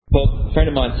Well, a friend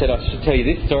of mine said I should tell you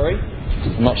this story.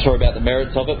 I'm not sure about the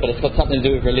merits of it, but it's got something to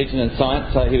do with religion and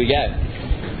science, so here we go.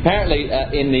 Apparently,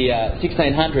 in the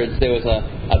 1600s, there was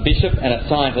a bishop and a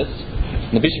scientist.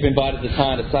 And the bishop invited the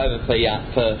scientist over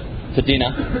for dinner,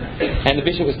 and the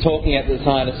bishop was talking at the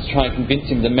scientist to try and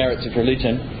convince him of the merits of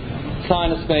religion. The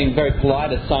scientist, being very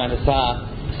polite as scientists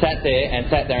are, sat there, and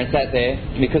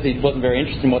because he wasn't very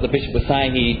interested in what the bishop was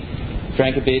saying, he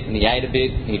drank a bit, and he ate a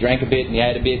bit, and he drank a bit, and he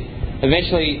ate a bit.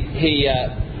 Eventually, he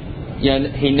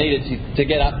needed to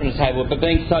get up from the table, but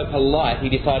being so polite, he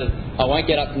decided, I won't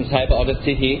get up from the table, I'll just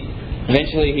sit here.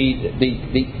 Eventually,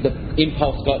 the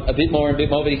impulse got a bit more and a bit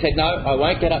more, but he said, no, I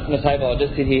won't get up from the table, I'll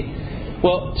just sit here.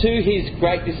 Well, to his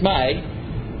great dismay,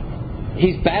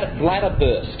 his bladder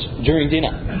burst during dinner,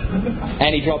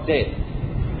 and he dropped dead.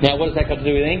 Now, what has that got to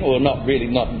do with anything? Well, not really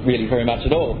very much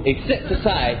at all, except to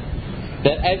say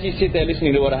that as you sit there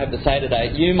listening to what I have to say today,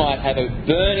 you might have a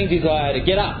burning desire to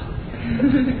get up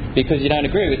because you don't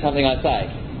agree with something I say.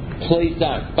 Please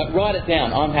don't. But write it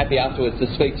down. I'm happy afterwards to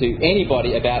speak to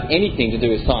anybody about anything to do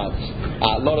with science.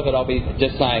 A lot of it I'll be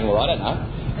just saying, well, I don't know.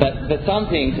 But some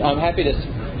things I'm happy to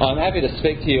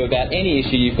speak to you about any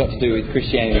issue you've got to do with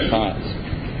Christianity and science.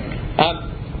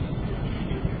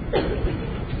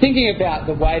 Thinking about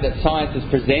the way that science is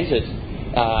presented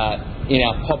in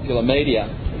our popular media,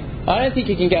 I don't think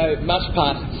you can go much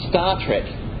past Star Trek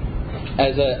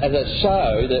as a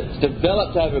show that's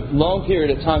developed over a long period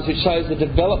of time, which shows the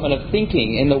development of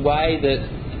thinking in the way that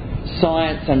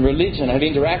science and religion have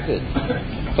interacted.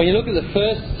 When you look at the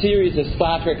first series of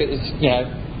Star Trek, it was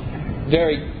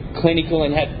very clinical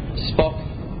and had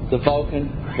Spock, the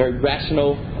Vulcan, very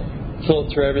rational,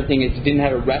 thought through everything. It didn't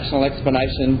have a rational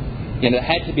explanation. There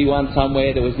had to be one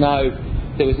somewhere. There was no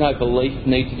belief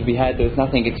needed to be had. There was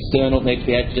nothing external needed to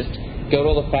be had. You just got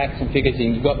all the facts and figures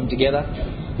and you got them together.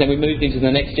 Then we moved into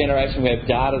the next generation. We have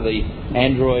Data, the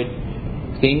android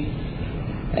thing.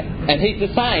 And he's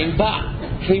the same,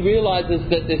 but he realises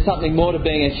that there's something more to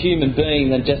being a human being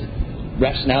than just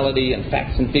rationality and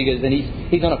facts and figures. And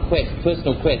he's on a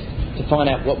personal quest to find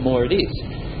out what more it is.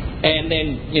 And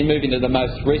then you move into the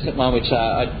most recent one, which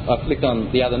I flicked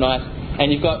on the other night.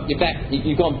 And you've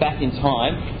gone back in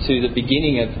time to the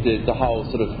beginning of the whole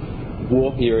sort of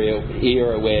warp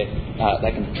era where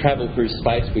they can travel through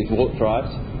space with warp drives.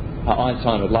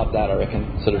 Einstein would love that, I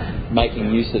reckon, sort of making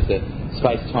use of the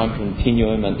space-time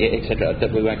continuum and etc.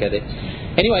 That we won't go there.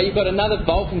 Anyway, you've got another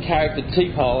Vulcan character,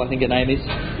 T'Pol, I think her name is,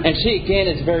 and she again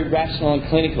is very rational and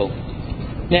clinical.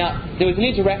 Now, there was an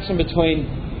interaction between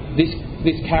this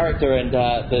character and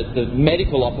the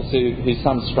medical officer who's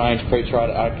some strange creature.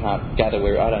 I can't gather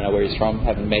I don't know where he's from,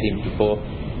 haven't met him before.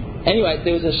 Anyway,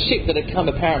 there was a ship that had come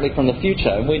apparently from the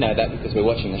future, and we know that because we're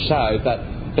watching the show, but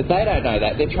they don't know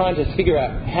that. They're trying to figure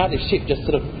out how this ship just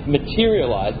sort of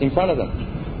materialised in front of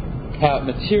them. How it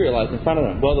materialised in front of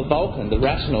them. Well, the Vulcan, the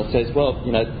rational, says, well,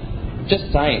 just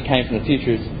saying it came from the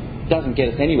future doesn't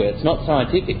get us anywhere. It's not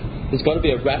scientific. There's got to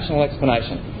be a rational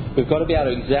explanation. We've got to be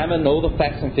able to examine all the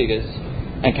facts and figures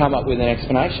and come up with an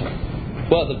explanation.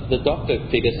 Well, the doctor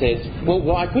figure says, well,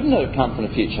 why couldn't it have come from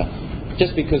the future?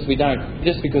 Just because we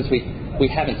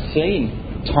haven't seen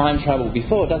time travel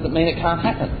before doesn't mean it can't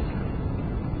happen.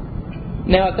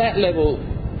 Now, at that level,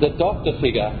 the doctor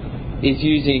figure is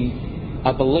using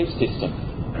a belief system.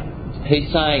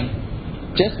 He's saying,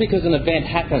 just because an event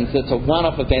happens that's a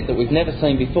one-off event that we've never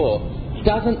seen before,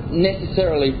 doesn't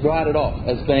necessarily write it off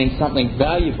as being something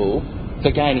valuable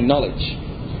for gaining knowledge.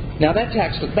 Now, that's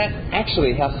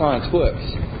actually how science works.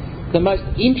 The most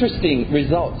interesting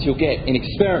results you'll get in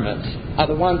experiments are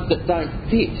the ones that don't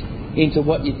fit into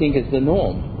what you think is the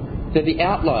norm. They're the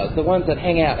outliers, the ones that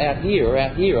hang out here or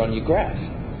out here on your graph.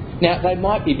 Now, they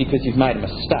might be because you've made a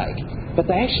mistake, but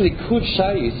they actually could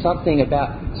show you something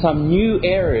about some new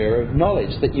area of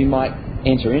knowledge that you might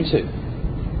enter into.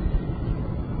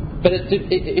 But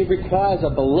it requires a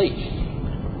belief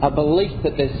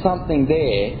that there's something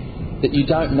there that you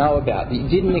don't know about, that you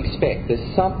didn't expect.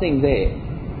 There's something there.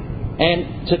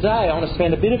 And today I want to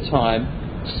spend a bit of time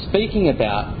speaking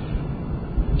about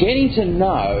getting to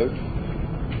know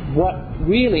what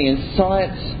really in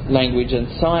science language and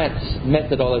science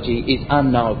methodology is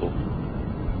unknowable.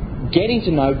 Getting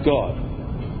to know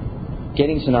God.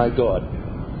 Getting to know God.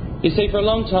 You see, for a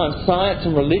long time, science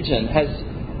and religion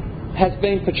has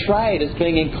been portrayed as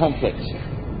being in conflict.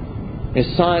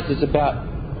 Science is about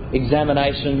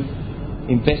examination,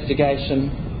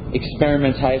 investigation,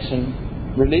 experimentation.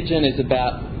 Religion is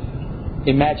about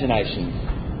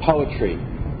imagination, poetry,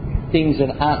 things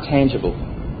that aren't tangible.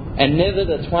 And never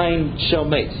the twain shall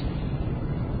meet.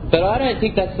 But I don't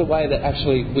think that's the way that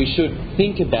actually we should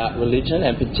think about religion,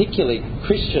 and particularly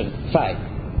Christian faith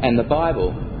and the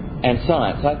Bible and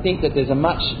science. I think that there's a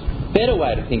much better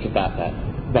way to think about that,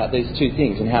 about these two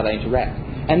things and how they interact.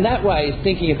 And that way is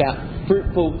thinking about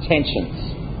fruitful tensions,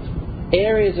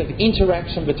 areas of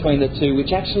interaction between the two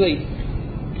which actually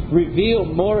reveal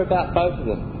more about both of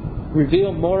them,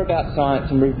 reveal more about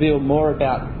science and reveal more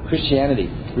about Christianity,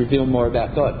 reveal more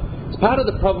about God. Part of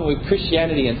the problem with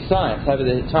Christianity and science over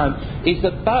the time is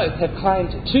that both have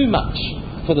claimed too much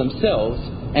for themselves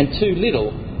and too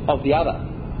little of the other.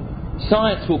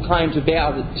 Science will claim to be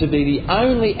able to be the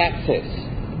only access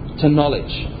to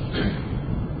knowledge,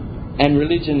 and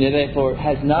religion therefore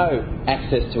has no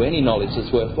access to any knowledge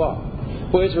that's worthwhile.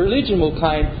 Whereas religion will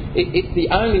claim it's the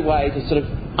only way to sort of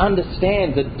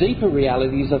understand the deeper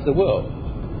realities of the world.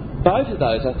 Both of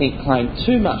those, I think, claim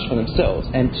too much for themselves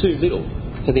and too little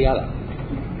for the other.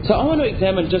 So I want to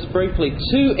examine just briefly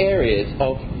two areas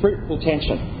of fruitful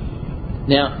tension.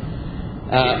 Now,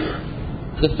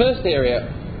 the first area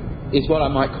is what I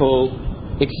might call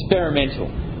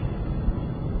experimental.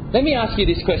 Let me ask you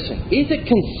this question. Is it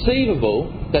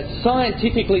conceivable that,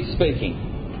 scientifically speaking,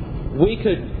 we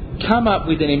could come up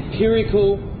with an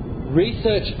empirical,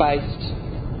 research-based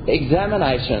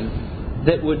examination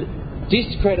that would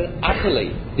discredit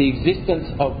utterly the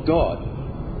existence of God?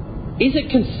 Is it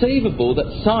conceivable that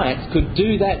science could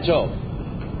do that job?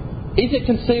 Is it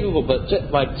conceivable that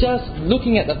by just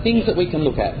looking at the things that we can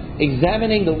look at,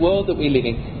 examining the world that we live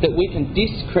in, that we can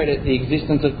discredit the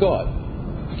existence of God?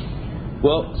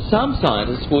 Well, some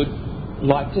scientists would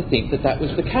like to think that that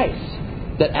was the case.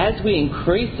 That as we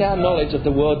increase our knowledge of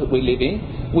the world that we live in,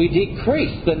 we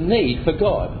decrease the need for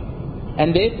God.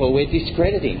 And therefore we're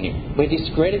discrediting Him. We're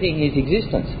discrediting His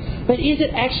existence. But is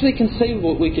it actually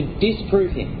conceivable that we could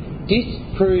disprove Him?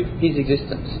 Disprove His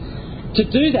existence? To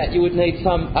do that, you would need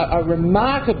a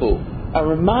remarkable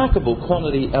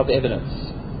quantity of evidence,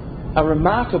 a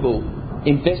remarkable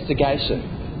investigation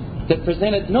that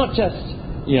presented not just,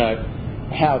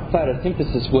 how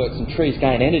photosynthesis works and trees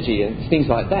gain energy and things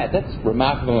like that. That's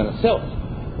remarkable in itself.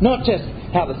 Not just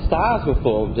how the stars were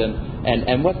formed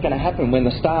and what's going to happen when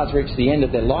the stars reach the end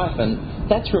of their life, and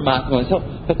that's remarkable in itself.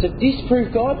 But to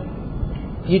disprove God,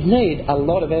 you'd need a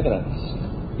lot of evidence.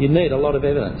 You need a lot of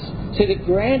evidence. See, the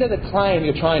grander the claim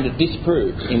you're trying to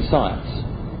disprove in science,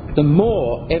 the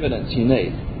more evidence you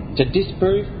need. To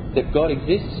disprove that God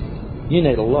exists, you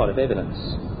need a lot of evidence.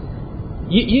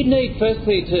 You need,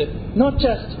 firstly, to not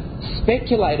just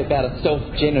speculate about a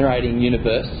self-generating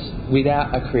universe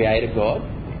without a creator God.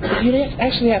 You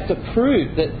actually have to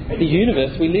prove that the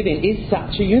universe we live in is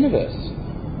such a universe.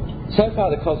 So far,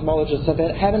 the cosmologists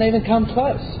haven't even come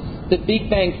close. The Big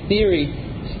Bang Theory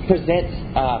presents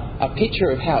a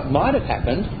picture of how it might have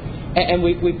happened, and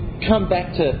we've come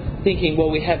back to thinking, well,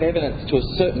 we have evidence to a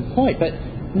certain point, but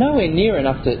nowhere near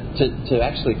enough to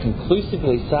actually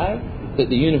conclusively say that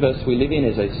the universe we live in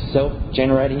is a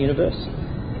self-generating universe.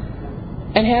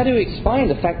 And how do we explain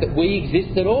the fact that we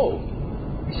exist at all?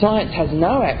 Science has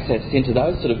no access into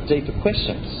those sort of deeper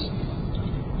questions.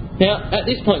 Now, at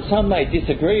this point, some may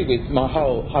disagree with my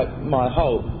whole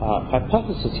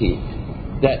hypothesis here,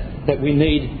 that we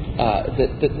need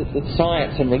that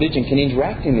science and religion can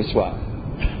interact in this way.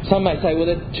 Some may say, well,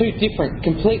 they're two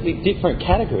completely different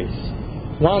categories.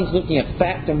 One's looking at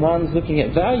fact and one's looking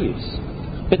at values.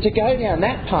 But to go down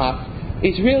that path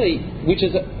is really,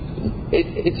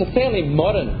 it's a fairly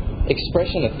modern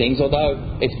expression of things,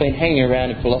 although it's been hanging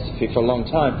around in philosophy for a long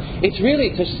time. It's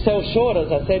really to sell short,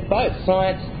 as I said, both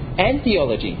science and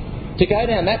theology. To go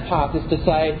down that path is to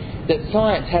say that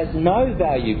science has no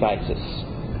value basis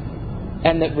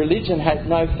and that religion has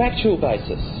no factual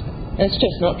basis. And it's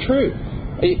just not true.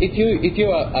 If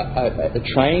you are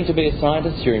training to be a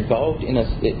scientist, you're involved in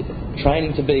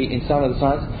training to be in some of the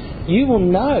science, you will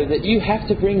know that you have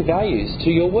to bring values to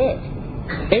your work.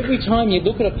 Every time you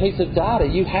look at a piece of data,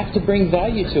 you have to bring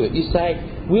value to it. You say,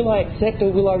 will I accept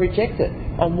or will I reject it?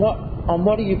 On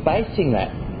what are you basing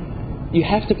that? You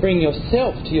have to bring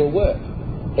yourself to your work.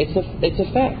 It's a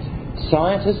fact.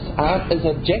 Scientists aren't as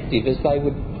objective as they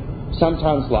would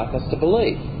sometimes like us to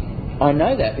believe. I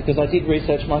know that because I did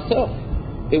research myself.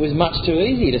 It was much too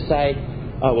easy to say,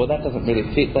 oh, well, that doesn't really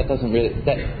fit,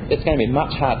 it's going to be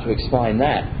much hard to explain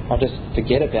that. I'll just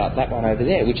forget about that one over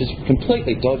there, which is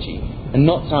completely dodgy and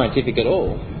not scientific at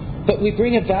all. But we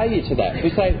bring a value to that. We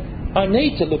say, I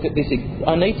need to look at this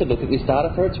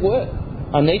data for its worth.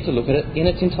 I need to look at it in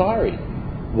its entirety.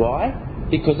 Why?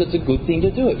 Because it's a good thing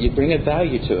to do it. You bring a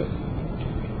value to it.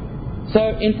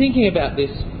 So in thinking about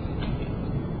this,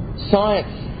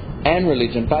 science and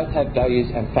religion both have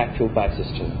values and factual basis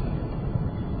to them.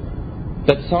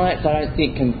 But science, I don't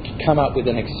think, can come up with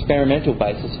an experimental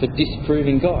basis for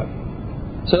disproving God.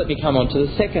 So let me come on to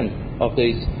the second of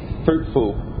these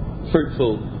fruitful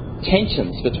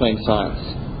tensions between science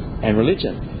and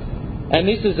religion. And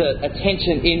this is a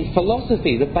tension in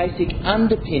philosophy, the basic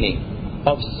underpinning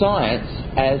of science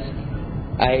as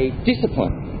a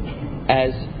discipline,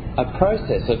 as a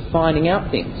process of finding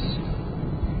out things.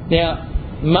 Now,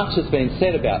 much has been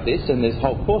said about this, and there's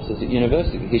whole courses at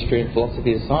university, history and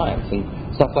philosophy of science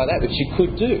and stuff like that, which you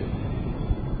could do.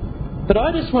 But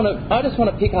I just want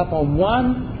to pick up on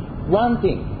one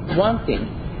thing,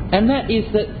 and that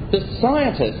is that the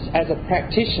scientist, as a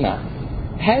practitioner,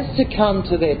 has to come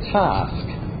to their task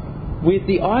with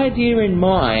the idea in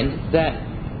mind that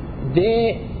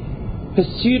their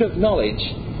pursuit of knowledge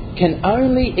can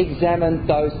only examine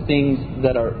those things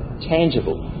that are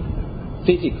tangible,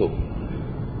 physical,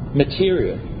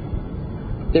 material.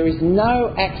 There is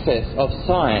no access of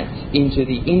science into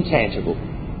the intangible,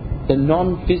 the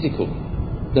non-physical,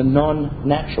 the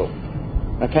non-natural.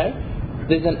 Okay?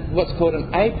 There's what's called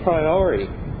an a priori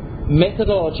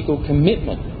methodological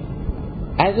commitment.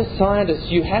 As a scientist,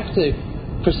 you have to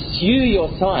pursue your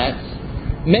science,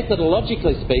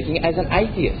 methodologically speaking, as an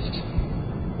atheist.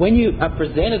 When you are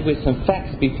presented with some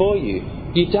facts before you,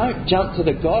 you don't jump to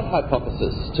the God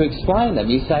hypothesis to explain them.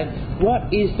 You say,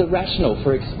 what is the rationale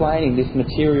for explaining this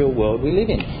material world we live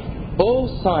in?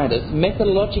 All scientists,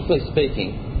 methodologically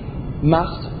speaking,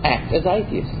 must act as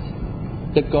atheists.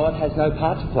 That God has no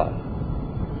part to play.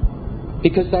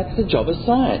 Because that's the job of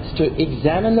science, to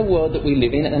examine the world that we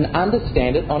live in and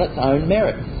understand it on its own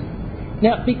merits.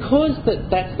 Now, because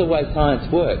that's the way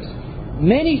science works,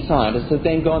 many scientists have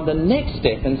then gone the next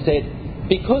step and said,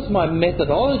 because my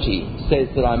methodology says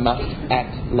that I must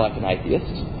act like an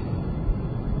atheist,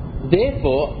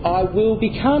 therefore I will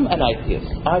become an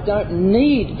atheist. I don't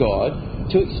need God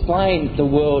to explain the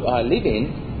world I live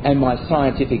in and my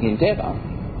scientific endeavour.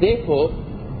 Therefore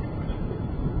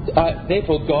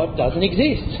God doesn't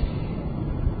exist.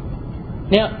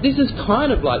 Now, this is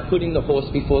kind of like putting the horse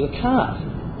before the cart,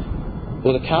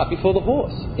 or the cart before the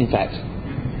horse, in fact.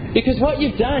 Because what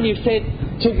you've done, you've said,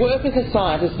 to work as a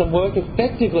scientist and work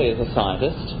effectively as a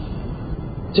scientist,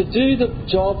 to do the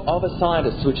job of a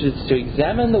scientist, which is to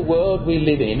examine the world we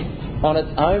live in on its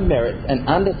own merits and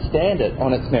understand it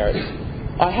on its merits,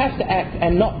 I have to act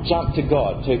and not jump to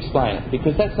God to explain it,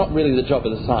 because that's not really the job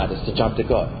of the scientist, to jump to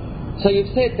God. So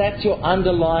you've said that's your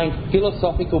underlying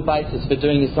philosophical basis for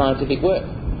doing your scientific work.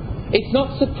 It's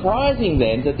not surprising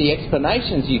then that the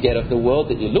explanations you get of the world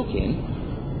that you look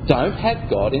in don't have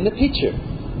God in the picture.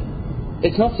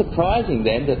 It's not surprising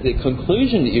then that the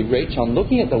conclusion that you reach on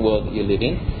looking at the world that you live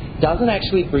in doesn't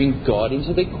actually bring God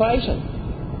into the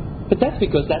equation. But that's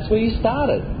because that's where you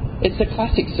started. It's a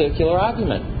classic circular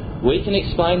argument. We can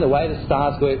explain the way the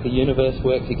stars work, the universe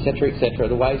works, etc., etc.,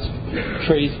 the way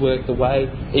trees work, the way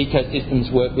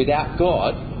ecosystems work without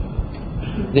God.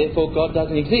 Therefore, God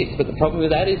doesn't exist. But the problem with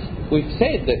that is we've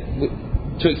said that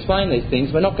to explain these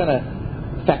things, we're not going to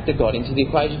factor God into the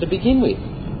equation to begin with.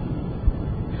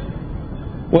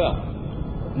 Well,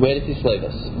 where does this leave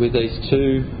us with these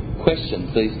two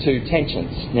questions, these two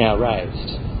tensions now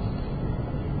raised?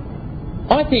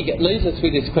 I think it leaves us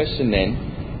with this question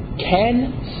then: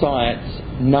 can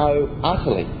science know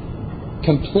utterly,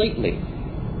 completely,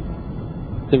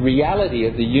 the reality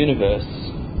of the universe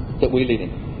that we live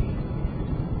in?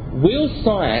 Will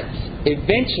science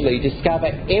eventually discover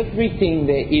everything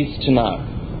there is to know?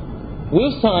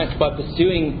 Will science, by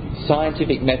pursuing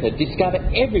scientific method, discover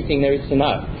everything there is to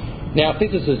know? Now,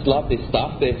 physicists love this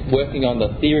stuff. They're working on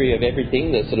the theory of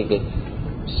everything, the sort of the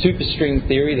superstring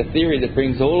theory, the theory that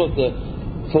brings all of the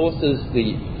forces,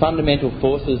 the fundamental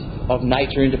forces of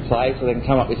nature into play, so they can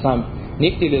come up with some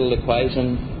nifty little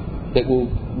equation that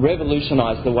will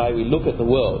revolutionise the way we look at the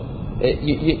world.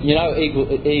 You know E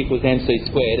equals mc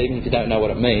squared, even if you don't know what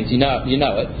it means. You know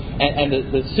it. And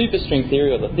the superstring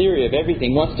theory, or the theory of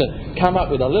everything, wants to come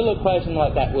up with a little equation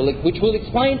like that which will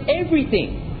explain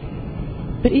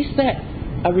everything. But is that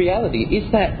a reality?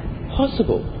 Is that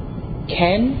possible?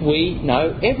 Can we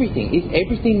know everything? Is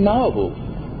everything knowable?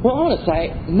 Well, I want to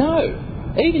say no.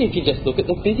 Even if you just look at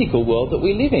the physical world that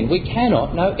we live in, we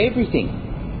cannot know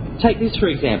everything. Take this for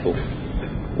example.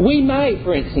 We may,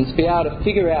 for instance, be able to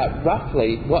figure out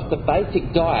roughly what the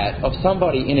basic diet of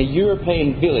somebody in a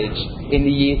European village in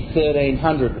the year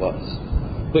 1300 was.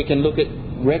 We can look at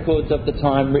records of the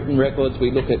time, written records. We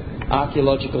look at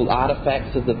archaeological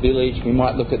artefacts of the village. We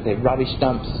might look at their rubbish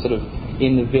dumps sort of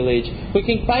in the village. We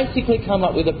can basically come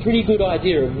up with a pretty good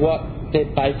idea of what their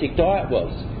basic diet was.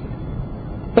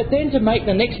 But then to make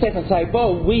the next step and say,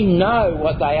 well, we know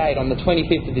what they ate on the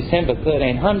 25th of December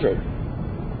 1300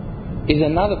 is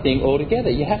another thing altogether.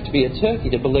 You have to be a turkey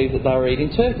to believe that they were eating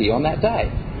turkey on that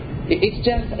day. It's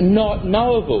just not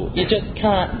knowable. You just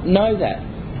can't know that.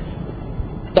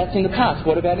 That's in the past.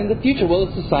 What about in the future? Well,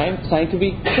 it's the same can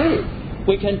be true.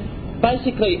 We can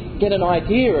basically get an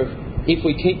idea of, if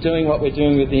we keep doing what we're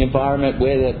doing with the environment,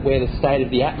 where the state of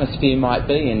the atmosphere might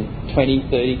be in 20,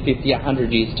 30, 50,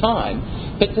 100 years' time.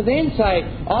 But to then say,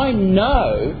 I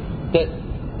know that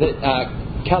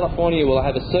California will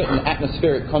have a certain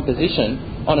atmospheric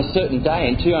composition on a certain day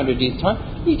in 200 years' time,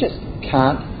 you just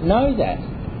can't know that.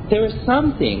 There are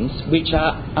some things which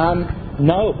are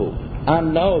unknowable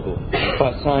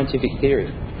by scientific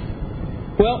theory.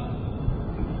 Well,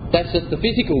 that's just the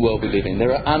physical world we live in.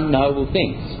 There are unknowable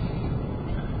things.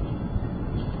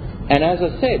 And as I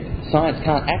said, science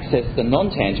can't access the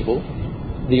non-tangible,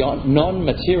 the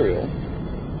non-material.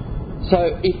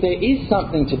 So if there is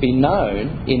something to be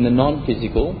known in the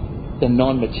non-physical, the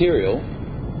non-material,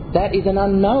 that is an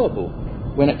unknowable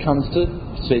when it comes to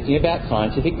speaking about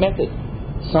scientific method.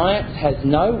 Science has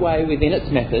no way within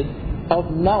its method of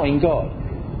knowing God.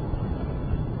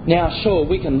 Now, sure,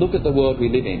 we can look at the world we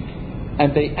live in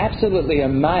and be absolutely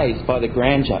amazed by the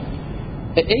grandeur.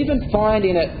 Even find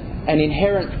in it an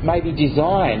inherent maybe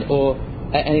design or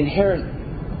an inherent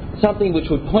something which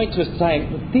would point to us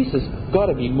saying, this has got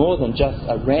to be more than just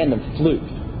a random fluke.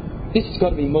 This has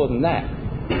got to be more than that.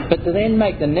 But to then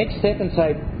make the next step and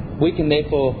say, we can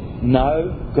therefore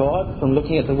know God from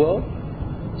looking at the world,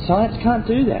 science can't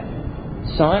do that.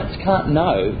 Science can't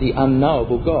know the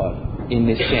unknowable God in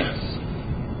this sense.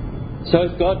 So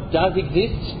if God does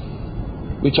exist,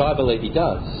 which I believe He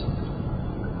does,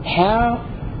 how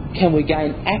can we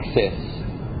gain access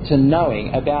to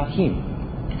knowing about Him?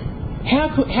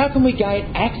 How can we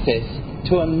gain access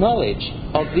to a knowledge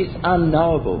of this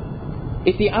unknowable?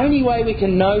 If the only way we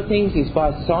can know things is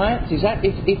by science, if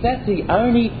that's the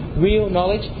only real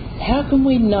knowledge, how can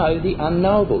we know the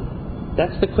unknowable?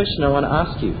 That's the question I want to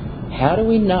ask you. How do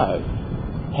we know?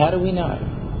 How do we know?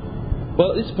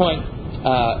 Well, at this point,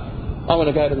 I want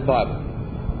to go to the Bible.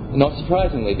 Not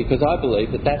surprisingly, because I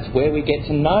believe that that's where we get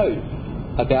to know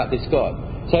about this God.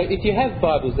 So if you have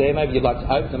Bibles there, maybe you'd like to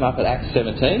open them up at Acts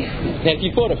 17. Now, if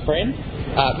you've brought a friend,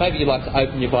 maybe you'd like to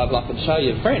open your Bible up and show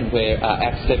your friend where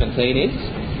Acts 17 is.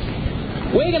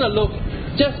 We're going to look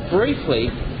just briefly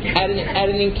at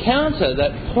an encounter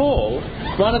that Paul,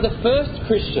 one of the first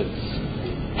Christians,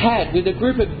 had with a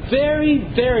group of very,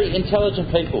 very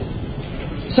intelligent people.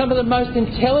 Some of the most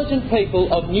intelligent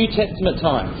people of New Testament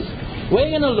times. We're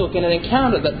going to look at an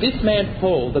encounter that this man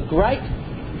Paul, the great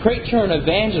preacher and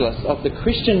evangelist of the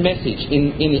Christian message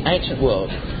in the ancient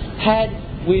world, had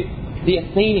with the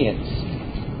Athenians.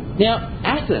 Now,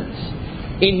 Athens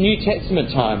in New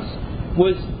Testament times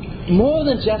was more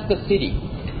than just a city.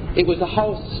 It was a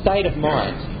whole state of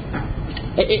mind.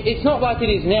 It's not like it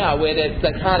is now where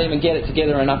they can't even get it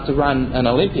together enough to run an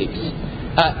Olympics.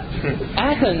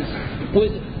 Athens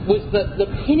was the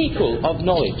pinnacle of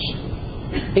knowledge.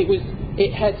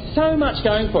 It had so much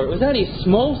going for it. It was only a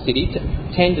small city,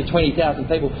 10 to 20,000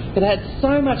 people, but it had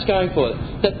so much going for it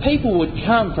that people would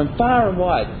come from far and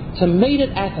wide to meet at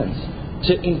Athens,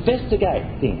 to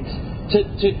investigate things,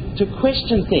 to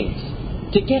question things,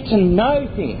 to get to know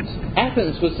things.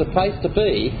 Athens was the place to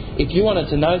be if you wanted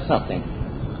to know something.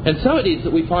 And so it is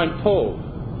that we find Paul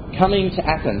coming to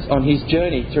Athens on his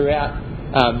journey throughout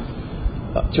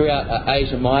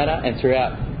Asia Minor and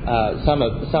throughout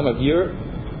some of Europe,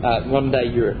 modern day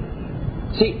Europe.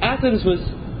 See, Athens was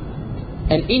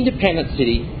an independent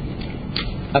city,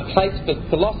 a place for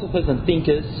philosophers and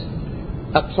thinkers,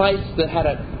 a place that had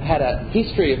a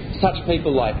history of such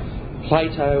people like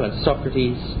Plato and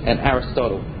Socrates and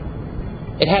Aristotle.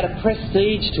 It had a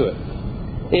prestige to it.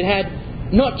 It had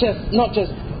not just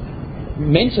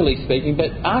mentally speaking,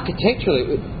 but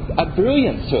architecturally a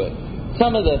brilliance to it.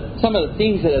 Some of the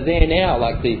things that are there now,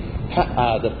 like the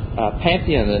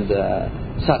Pantheon and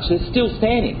such, are still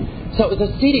standing. So it was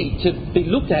a city to be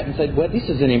looked at and said, well, this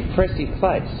is an impressive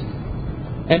place.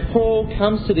 And Paul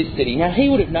comes to this city. Now, he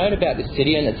would have known about this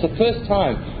city, and it's the first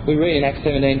time we read in Acts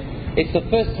 17, it's the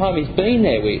first time he's been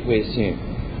there, we assume.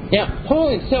 Now, Paul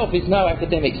himself is no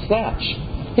academic slouch.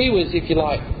 He was, if you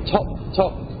like, top,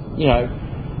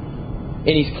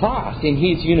 in his class, in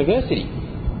his university.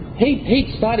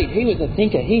 He'd studied, he was a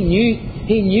thinker, he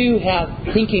knew how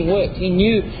thinking worked, he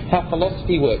knew how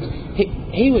philosophy worked.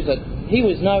 He was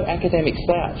no academic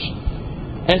slouch.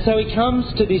 And so he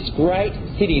comes to this great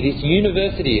city, this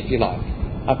university, if you like,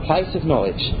 a place of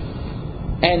knowledge,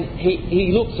 and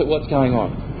he looks at what's going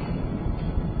on.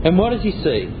 And what does he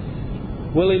see?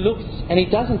 Well, he looks and he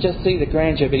doesn't just see the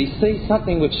grandeur, but he sees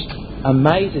something which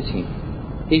amazes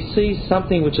him. He sees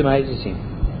something which amazes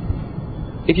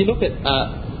him. If you look at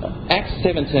Acts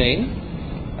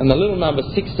 17 and the little number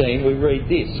 16, we read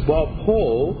this. While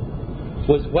Paul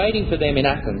was waiting for them in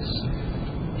Athens,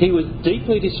 he was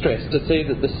deeply distressed to see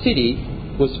that the city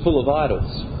was full of idols.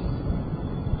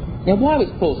 Now, why was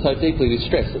Paul so deeply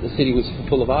distressed that the city was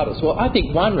full of idols? Well, I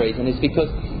think one reason is because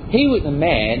he was a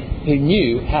man who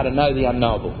knew how to know the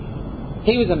unknowable.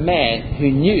 He was a man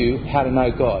who knew how to know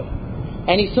God.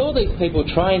 And he saw these people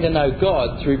trying to know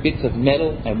God through bits of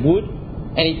metal and wood,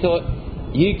 and he thought,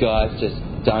 you guys just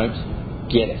don't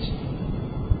get it.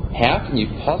 How can you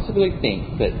possibly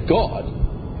think that God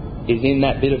is in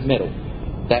that bit of metal,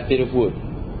 that bit of wood?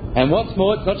 And what's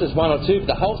more, it's not just one or two, but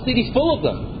the whole city's full of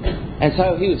them. And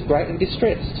so he was greatly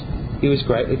distressed. He was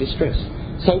greatly distressed.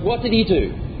 So what did he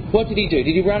do? What did he do?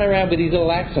 Did he run around with his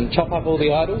little axe and chop up all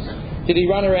the idols? Did he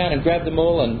run around and grab them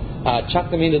all and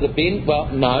chuck them into the bin? Well,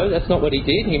 no, that's not what he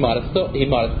did. He might have felt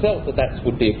that that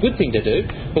would be a good thing to do.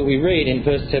 But we read in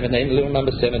verse 17, little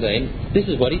number 17, this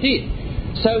is what he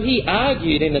did. So he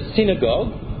argued in the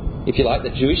synagogue, if you like,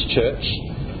 the Jewish church,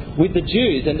 with the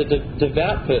Jews and the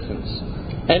devout persons.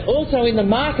 And also in the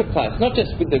marketplace, not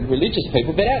just with the religious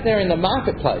people, but out there in the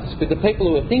marketplace with the people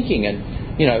who are thinking and,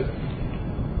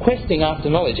 questing after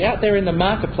knowledge. Out there in the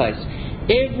marketplace,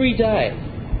 every day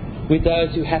with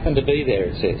those who happen to be there,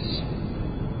 it says.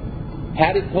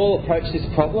 How did Paul approach this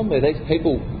problem where these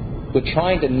people were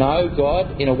trying to know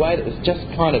God in a way that was just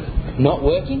kind of not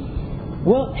working?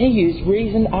 Well, he used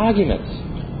reasoned arguments.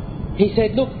 He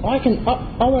said, look, I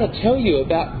want to tell you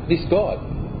about this God.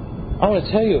 I want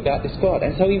to tell you about this God.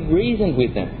 And so he reasoned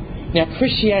with them. Now,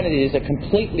 Christianity is a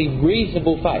completely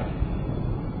reasonable faith.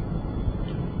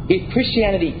 If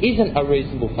Christianity isn't a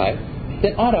reasonable faith,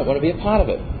 then I don't want to be a part of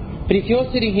it. But if you're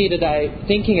sitting here today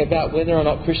thinking about whether or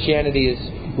not Christianity is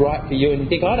right for you and you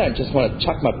think, I don't just want to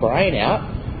chuck my brain out,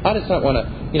 I just don't want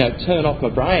to, turn off my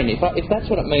brain. If that's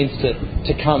what it means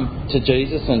to come to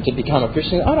Jesus and to become a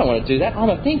Christian, I don't want to do that. I'm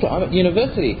a thinker. I'm at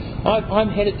university. I'm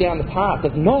headed down the path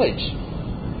of knowledge.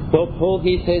 Well, Paul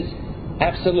here says,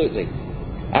 absolutely.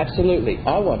 Absolutely.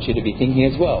 I want you to be thinking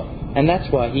as well. And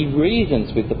that's why he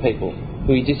reasons with the people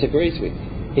who he disagrees with.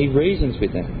 He reasons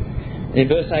with them. In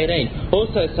verse 18,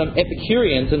 also some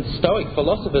Epicureans and Stoic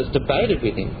philosophers debated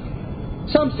with him.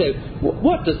 Some said,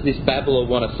 what does this babbler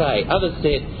want to say? Others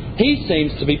said, he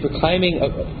seems to be proclaiming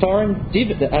foreign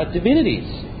divinities.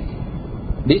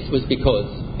 This was because,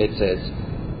 it says,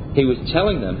 he was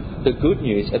telling them the good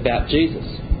news about Jesus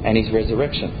and his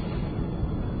resurrection.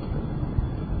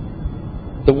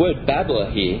 The word babbler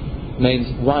here means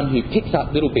one who picks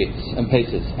up little bits and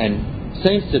pieces and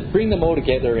seems to bring them all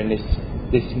together in this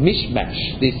mishmash.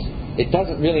 It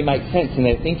doesn't really make sense in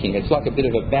their thinking. It's like a bit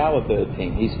of a bowerbird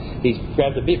thing. He's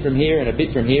grabbed a bit from here and a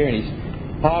bit from here and he's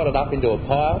piled it up into a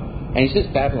pile and he's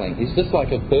just babbling. He's just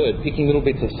like a bird picking little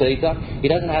bits of seeds up. He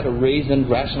doesn't have a reasoned,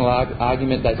 rational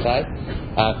argument, they say.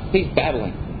 He's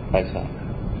babbling, they say.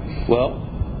 Well,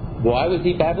 why was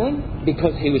he babbling?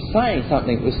 Because he was saying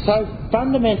something that was so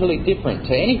fundamentally different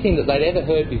to anything that they'd ever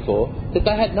heard before that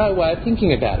they had no way of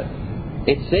thinking about it.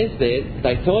 It says there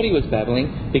they thought he was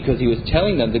babbling because he was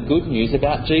telling them the good news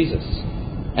about Jesus.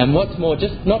 And what's more,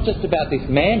 not just about this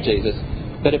man Jesus,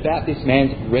 but about this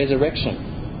man's resurrection.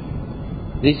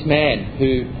 This man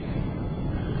who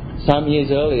some years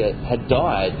earlier had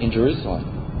died in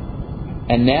Jerusalem.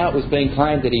 And now it was being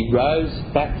claimed that he rose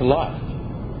back to life.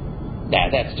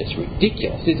 Now that's just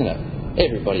ridiculous, isn't it?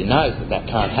 Everybody knows that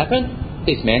can't happen.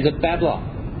 This man's a babbler.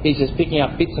 He's just picking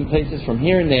up bits and pieces from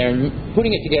here and there and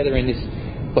putting it together in this.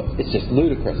 But it's just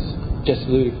ludicrous. Just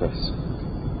ludicrous.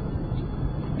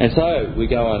 And so we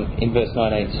go on in verse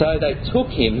 19. So they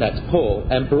took him, that's Paul,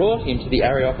 and brought him to the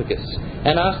Areopagus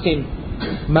and asked him,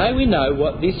 may we know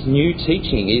what this new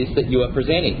teaching is that you are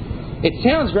presenting? It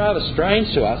sounds rather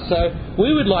strange to us, so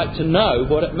we would like to know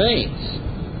what it means.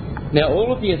 Now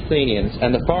all of the Athenians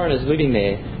and the foreigners living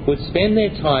there would spend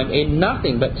their time in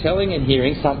nothing but telling and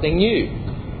hearing something new.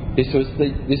 This was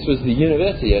the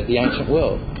university of the ancient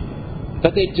world.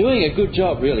 But they're doing a good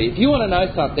job, really. If you want to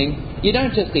know something, you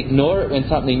don't just ignore it when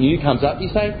something new comes up. You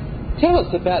say, tell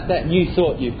us about that new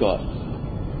thought you've got.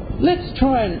 Let's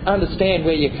try and understand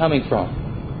where you're coming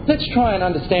from. Let's try and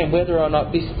understand whether or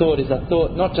not this thought is a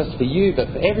thought not just for you, but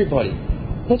for everybody.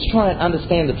 Let's try and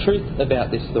understand the truth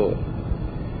about this thought.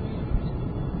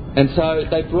 And so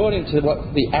they brought him to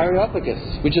the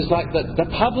Areopagus, which is like the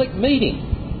public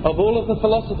meeting of all of the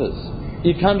philosophers.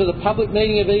 You've come to the public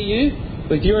meeting of EU.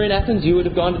 If you were in Athens, you would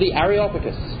have gone to the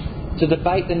Areopagus to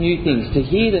debate the new things, to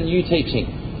hear the new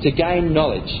teaching. to gain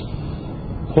knowledge.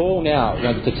 Paul now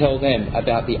wants to tell them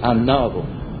about the unknowable.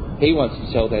 He wants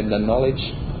to tell them the knowledge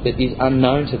that is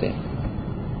unknown to them.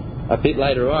 A bit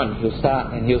later on, he'll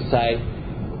start and he'll say,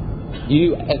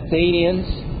 "You Athenians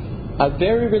are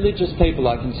very religious people,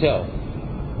 I can tell.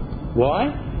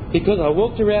 Why? Because I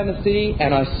walked around the city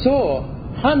and I saw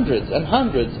hundreds and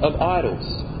hundreds of idols.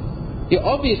 You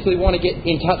obviously want to get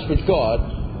in touch with God.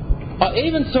 I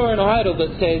even saw an idol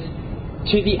that says,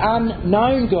 'To the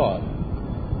unknown God.'"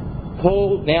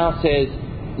 Paul now says,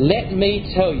 "Let me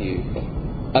tell you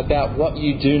about what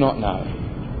you do not know.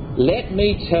 Let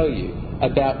me tell you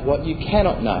about what you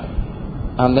cannot know,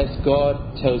 unless God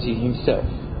tells you himself."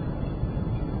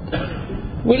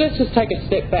 Well, let's just take a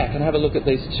step back and have a look at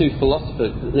these two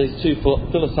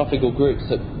philosophical groups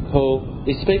that Paul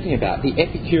is speaking about, the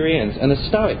Epicureans and the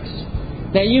Stoics.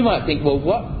 Now you might think, well,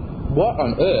 what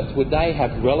on earth would they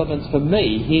have relevance for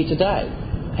me here today?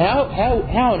 How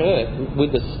on earth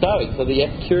would the Stoics or the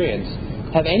Epicureans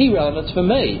have any relevance for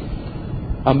me,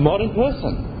 a modern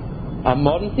person, a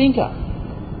modern thinker?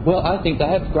 Well, I think they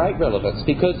have great relevance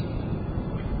because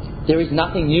there is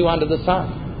nothing new under the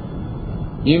sun.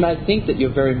 You may think that you're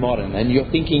very modern and you're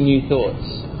thinking new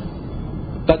thoughts,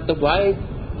 but the way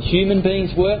human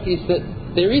beings work is that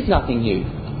there is nothing new.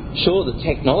 Sure, the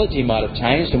technology might have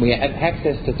changed and we have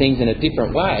access to things in a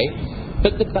different way,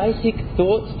 but the basic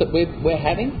thoughts that we're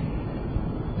having,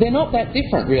 they're not that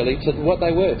different really to what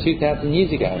they were 2,000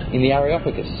 years ago in the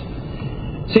Areopagus.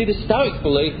 See, the Stoics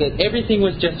believed that everything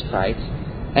was just fate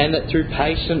and that through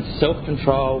patience,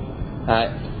 self-control,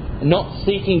 not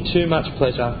seeking too much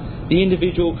pleasure, the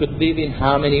individual could live in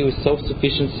harmony with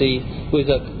self-sufficiency, with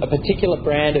a particular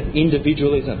brand of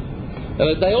individualism.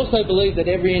 They also believed that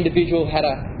every individual had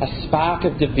a spark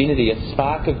of divinity, a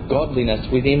spark of godliness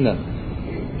within them.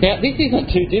 Now, this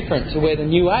isn't too different to where the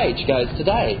New Age goes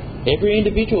today. Every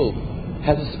individual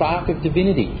has a spark of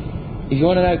divinity. If you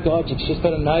want to know God, you've just got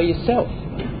to know yourself.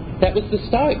 That was the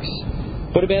Stoics.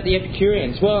 What about the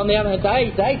Epicureans? Well, on the other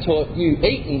hand, they taught you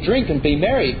eat and drink and be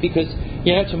merry because,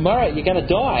 tomorrow you're going to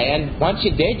die, and once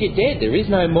you're dead, you're dead. There is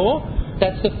no more.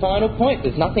 That's the final point.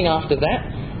 There's nothing after that.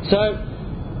 So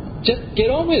just get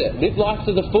on with it. Live life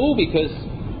to the full because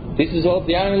this is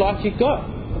the only life you've got.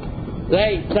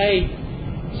 They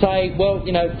say, well,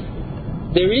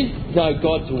 there is no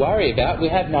God to worry about. We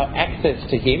have no access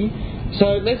to him.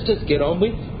 So let's just get on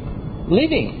with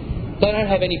living. They don't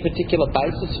have any particular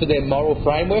basis for their moral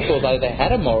framework, although they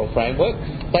had a moral framework.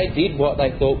 They did what they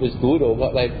thought was good or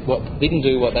didn't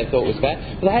do what they thought was bad.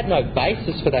 But they had no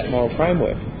basis for that moral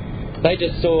framework. They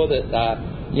just saw that,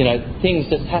 things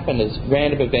just happened as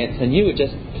random events and you were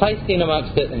just placed in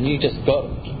amongst it and you just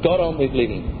got on with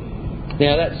living.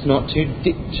 Now that's not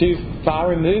too far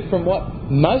removed from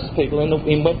what most people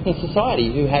in Western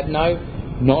society who have no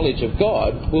knowledge of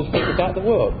God will think about the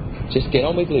world. Just get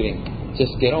on with living.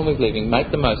 Just get on with living.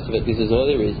 Make the most of it. This is all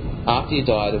there is. After you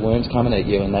die, the worms come and eat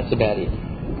you, and that's about it.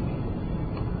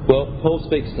 Well, Paul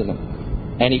speaks to them,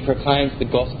 and he proclaims the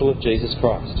gospel of Jesus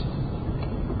Christ.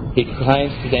 He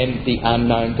proclaims to them the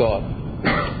unknown God.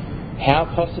 How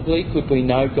possibly could we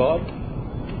know God?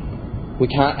 We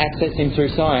can't access him through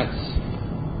science.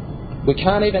 We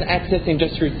can't even access him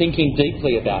just through thinking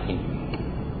deeply about him.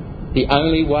 The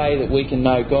only way that we can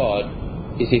know God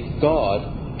is if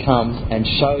God comes and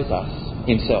shows us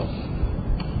himself.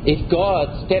 If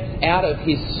God steps out of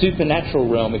his supernatural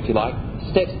realm, if you like,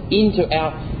 steps into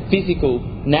our physical,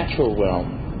 natural realm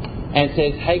and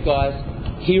says, "Hey guys,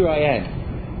 here I am.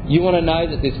 You want to know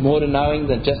that there's more to knowing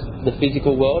than just the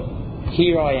physical world?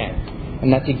 Here I am."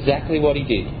 And that's exactly what he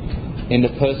did in the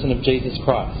person of Jesus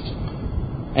Christ.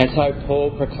 And so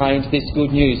Paul proclaims this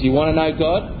good news. You want to know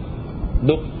God?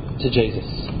 Look to Jesus.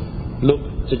 Look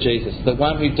to Jesus, the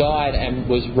one who died and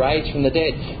was raised from the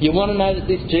dead. You want to know that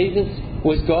this Jesus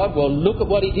was God? Well, look at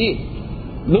what he did.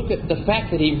 Look at the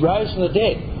fact that he rose from the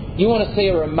dead. You want to see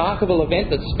a remarkable event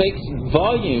that speaks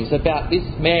volumes about this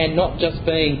man not just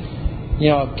being,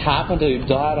 a carpenter who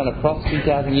died on a cross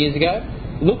 2,000 years ago.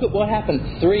 Look at what happened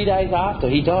 3 days after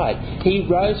he died. He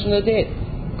rose from the dead.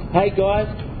 Hey guys,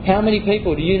 how many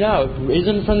people do you know have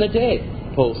risen from the dead?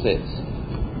 Paul says.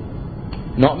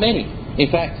 Not many. In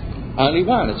fact, only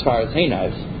one as far as he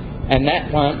knows. And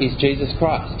that one is Jesus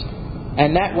Christ.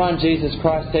 And that one, Jesus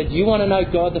Christ said, you want to know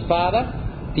God the Father?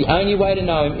 The only way to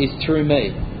know him is through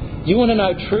me. You want to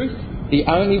know truth? The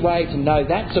only way to know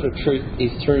that sort of truth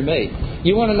is through me.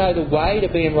 You want to know the way to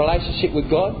be in relationship with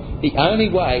God? The only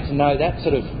way to know that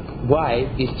sort of way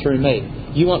is through me.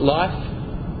 You want life?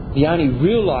 The only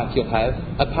real life you'll have,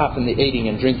 apart from the eating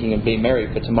and drinking and being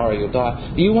merry, for tomorrow you'll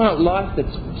die. You want life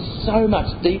that's so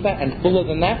much deeper and fuller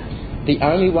than that? the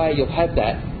only way you'll have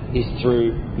that is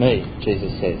through me,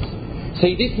 Jesus says.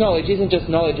 See, this knowledge isn't just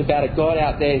knowledge about a God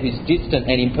out there who's distant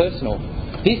and impersonal.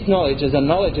 This knowledge is a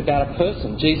knowledge about a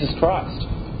person, Jesus Christ,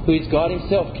 who is God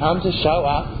himself, come to show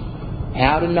us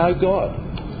how to know God.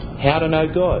 How to know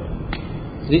God.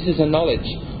 This is a knowledge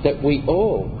that we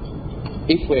all,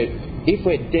 if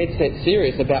we're dead set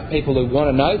serious about people who want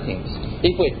to know things,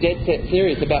 if we're dead set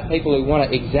serious about people who want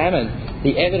to examine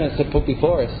the evidence that's put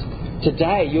before us,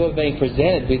 today you are being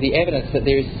presented with the evidence that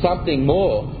there is something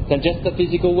more than just the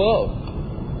physical world.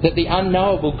 That the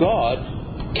unknowable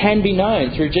God can be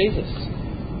known through Jesus.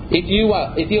 If you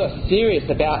are serious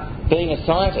about being a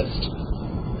scientist,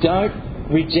 don't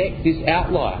reject this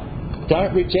outlier.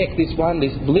 Don't reject this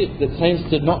blip that seems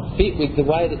to not fit with the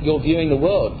way that you're viewing the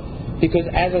world. Because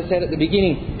as I said at the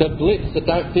beginning, the blips that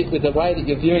don't fit with the way that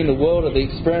you're viewing the world or the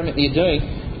experiment that you're doing,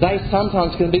 they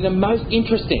sometimes can be the most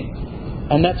interesting.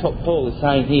 And that's what Paul is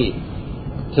saying here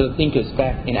to the thinkers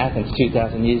back in Athens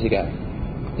 2,000 years ago.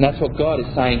 And that's what God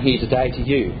is saying here today to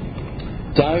you.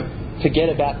 Don't forget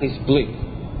about this blip,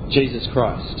 Jesus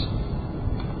Christ.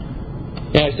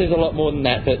 Now, he says a lot more than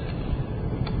that, but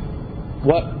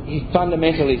what he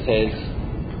fundamentally says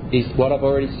is what I've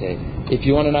already said. If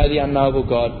you want to know the unknowable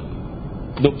God,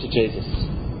 look to Jesus.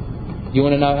 You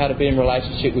want to know how to be in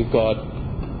relationship with God,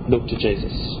 look to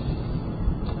Jesus.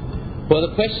 Well,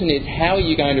 the question is, how are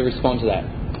you going to respond to that?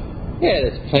 Yeah,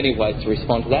 there's plenty of ways to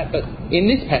respond to that, but in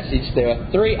this passage there are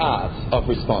 3 R's of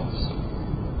response.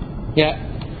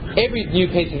 Every new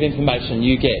piece of information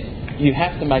you get, you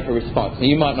have to make a response. Now,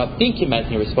 you might not think you're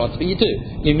making a response, but you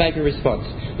do. You make a response.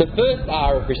 The first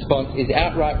R of response is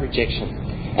outright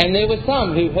rejection. And there were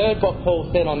some who heard what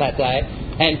Paul said on that day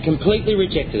and completely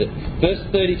rejected it. Verse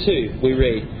 32, we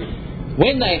read,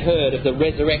 when they heard of the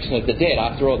resurrection of the dead,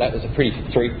 after all, that was a pretty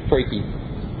freaky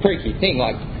thing.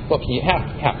 Like, how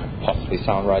can possibly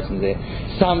someone rise from there?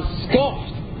 Some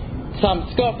scoffed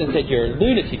and said, you're a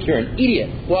lunatic, you're an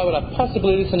idiot. Why would I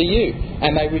possibly listen to you?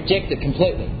 And they reject it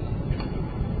completely.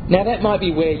 Now, that might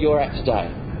be where you're at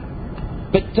today.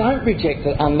 But don't reject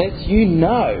it unless you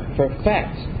know for a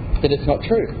fact that it's not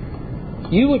true.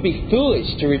 You would be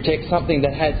foolish to reject something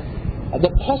that has the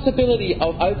possibility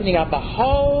of opening up a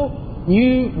whole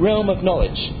new realm of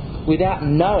knowledge without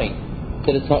knowing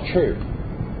that it's not true.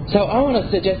 So I want to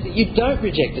suggest that you don't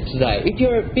reject it today. If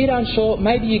you're a bit unsure,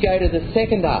 maybe you go to the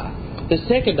second R. The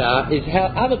second R is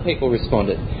how other people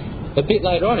responded. A bit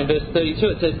later on in verse 32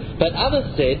 it says, but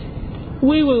others said,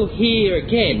 we will hear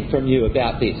again from you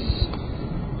about this.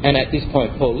 And at this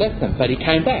point Paul left them, but he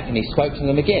came back and he spoke to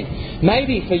them again.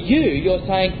 Maybe for you, you're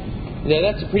saying,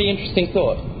 that's a pretty interesting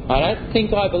thought. I don't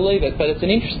think I believe it, but it's an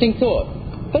interesting thought.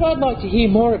 But I'd like to hear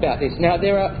more about this. Now,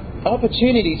 there are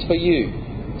opportunities for you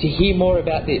to hear more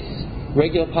about this.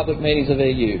 Regular public meetings of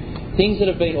EU. Things that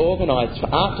have been organised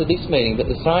after this meeting that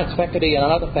the science faculty and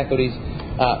other faculties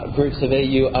groups of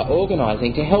EU are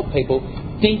organising to help people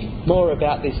think more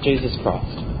about this Jesus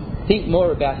Christ. Think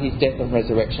more about his death and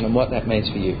resurrection and what that means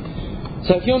for you.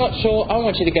 So if you're not sure, I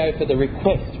want you to go for the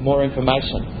request more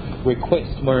information.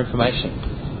 Request more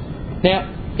information.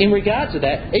 Now, in regard to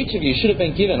that, each of you should have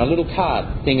been given a little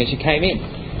card thing as you came in.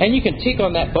 And you can tick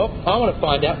on that box, I want to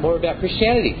find out more about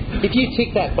Christianity. If you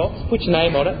tick that box, put your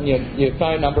name on it and your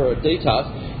phone number or details,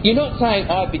 you're not saying,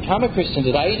 I've become a Christian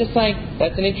today, you're just saying,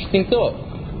 that's an interesting thought.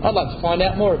 I'd like to find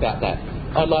out more about that.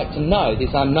 I'd like to know this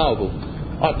unknowable.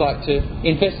 I'd like to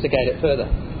investigate it further.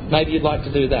 Maybe you'd like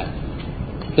to do that.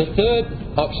 The third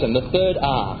option, the third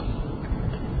R,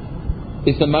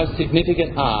 is the most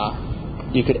significant R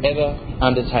you could ever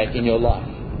undertake in your life.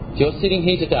 If you're sitting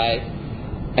here today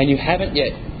and you haven't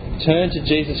yet turned to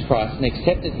Jesus Christ and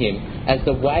accepted him as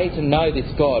the way to know this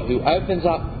God who opens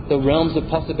up the realms of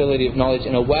possibility of knowledge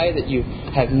in a way that you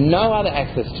have no other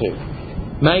access to,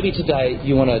 maybe today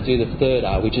you want to do the third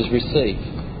R, which is receive.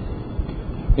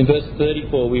 In verse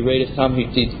 34 we read of some who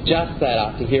did just that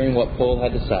after hearing what Paul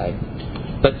had to say.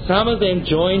 But some of them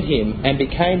joined him and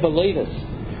became believers.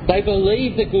 They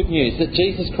believed the good news that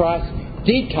Jesus Christ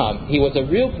did come. He was a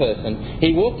real person.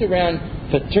 He walked around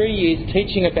for 3 years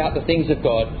teaching about the things of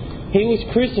God. He was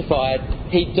crucified.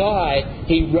 He died.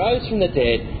 He rose from the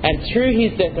dead. And through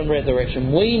his death and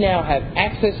resurrection, we now have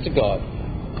access to God.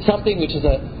 Something which is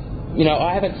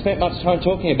I haven't spent much time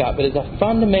talking about, but is a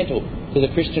fundamental to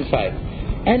the Christian faith.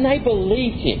 And they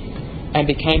believed him and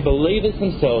became believers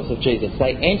themselves of Jesus.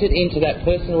 They entered into that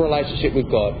personal relationship with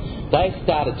God. They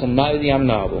started to know the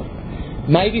unknowable.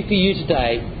 Maybe for you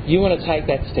today, you want to take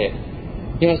that step.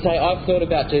 You want to say, I've thought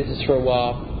about Jesus for a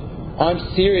while.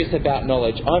 I'm serious about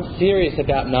knowledge. I'm serious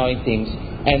about knowing things.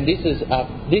 And this is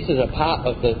a part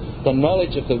of the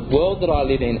knowledge of the world that I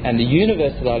live in and the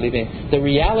universe that I live in, the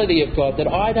reality of God that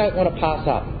I don't want to pass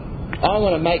up. I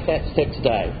want to make that step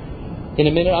today. In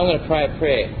a minute I'm going to pray a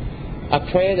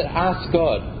prayer that asks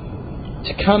God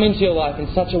to come into your life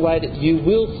in such a way that you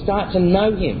will start to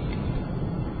know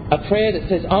Him. A prayer that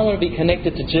says, I want to be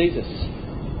connected to Jesus.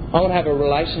 I want to have a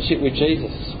relationship with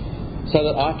Jesus so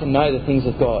that I can know the things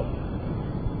of God.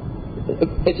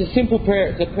 It's a simple prayer.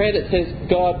 It's a prayer that says,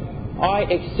 God, I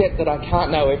accept that I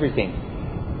can't know everything.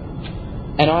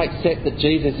 And I accept that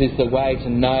Jesus is the way to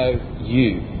know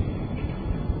you.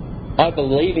 I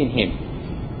believe in Him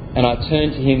and I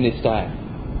turn to Him this day.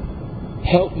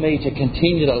 Help me to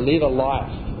continue to live a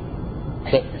life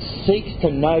that seeks to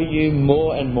know you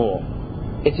more and more.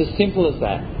 It's as simple as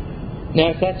that. Now,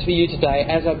 if that's for you today,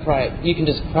 as I pray it, you can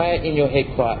just pray it in your head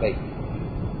quietly.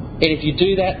 And if you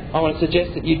do that, I want to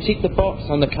suggest that you tick the box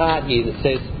on the card here that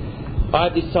says,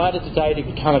 I've decided today to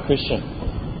become a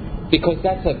Christian. Because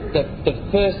that's the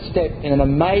first step in an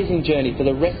amazing journey for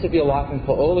the rest of your life and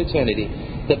for all eternity.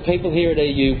 That people here at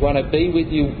EU want to be with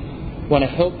you, want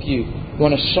to help you,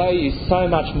 want to show you so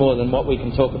much more than what we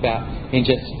can talk about in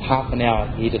just half an hour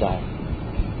here today.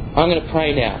 I'm going to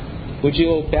pray now. Would you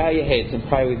all bow your heads and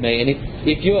pray with me? And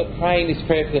if you are praying this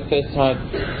prayer for the first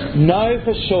time, know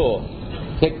for sure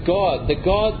that God, the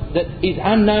God that is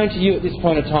unknown to you at this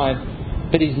point of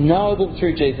time, but is knowable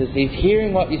through Jesus, is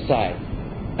hearing what you say.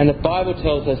 And the Bible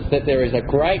tells us that there is a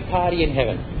great party in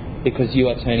heaven because you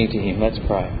are turning to Him. Let's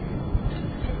pray.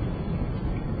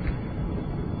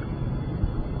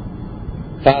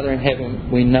 Father in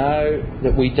heaven, we know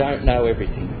that we don't know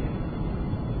everything.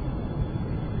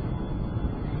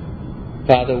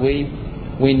 Father, we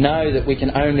know that we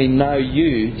can only know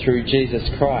you through Jesus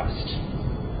Christ.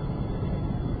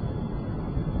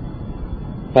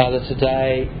 Father,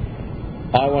 today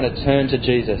I want to turn to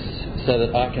Jesus so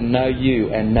that I can know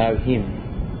you and know Him.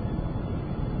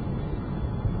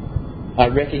 I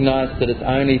recognise that it's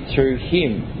only through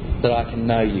Him that I can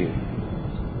know you.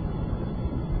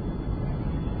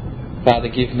 Father,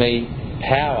 give me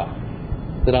power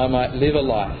that I might live a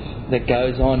life that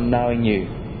goes on knowing you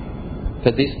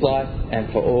for this life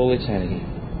and for all eternity.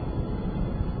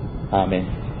 Amen.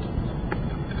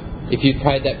 If you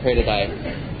prayed that prayer today,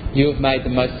 you have made the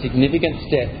most significant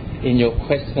step in your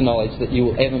quest for knowledge that you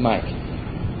will ever make.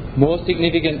 More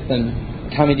significant than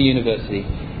coming to university.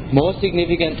 More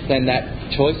significant than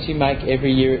that choice you make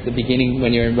every year at the beginning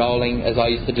when you're enrolling, as I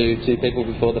used to do, 2 people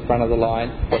before the front of the line.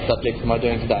 What subjects am I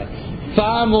doing today?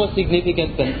 Far more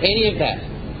significant than any of that.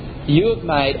 You have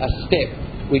made a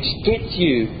step which gets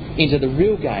you into the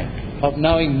real game of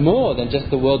knowing more than just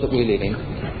the world that we live in,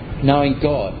 knowing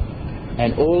God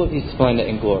and all of His splendour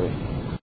and glory.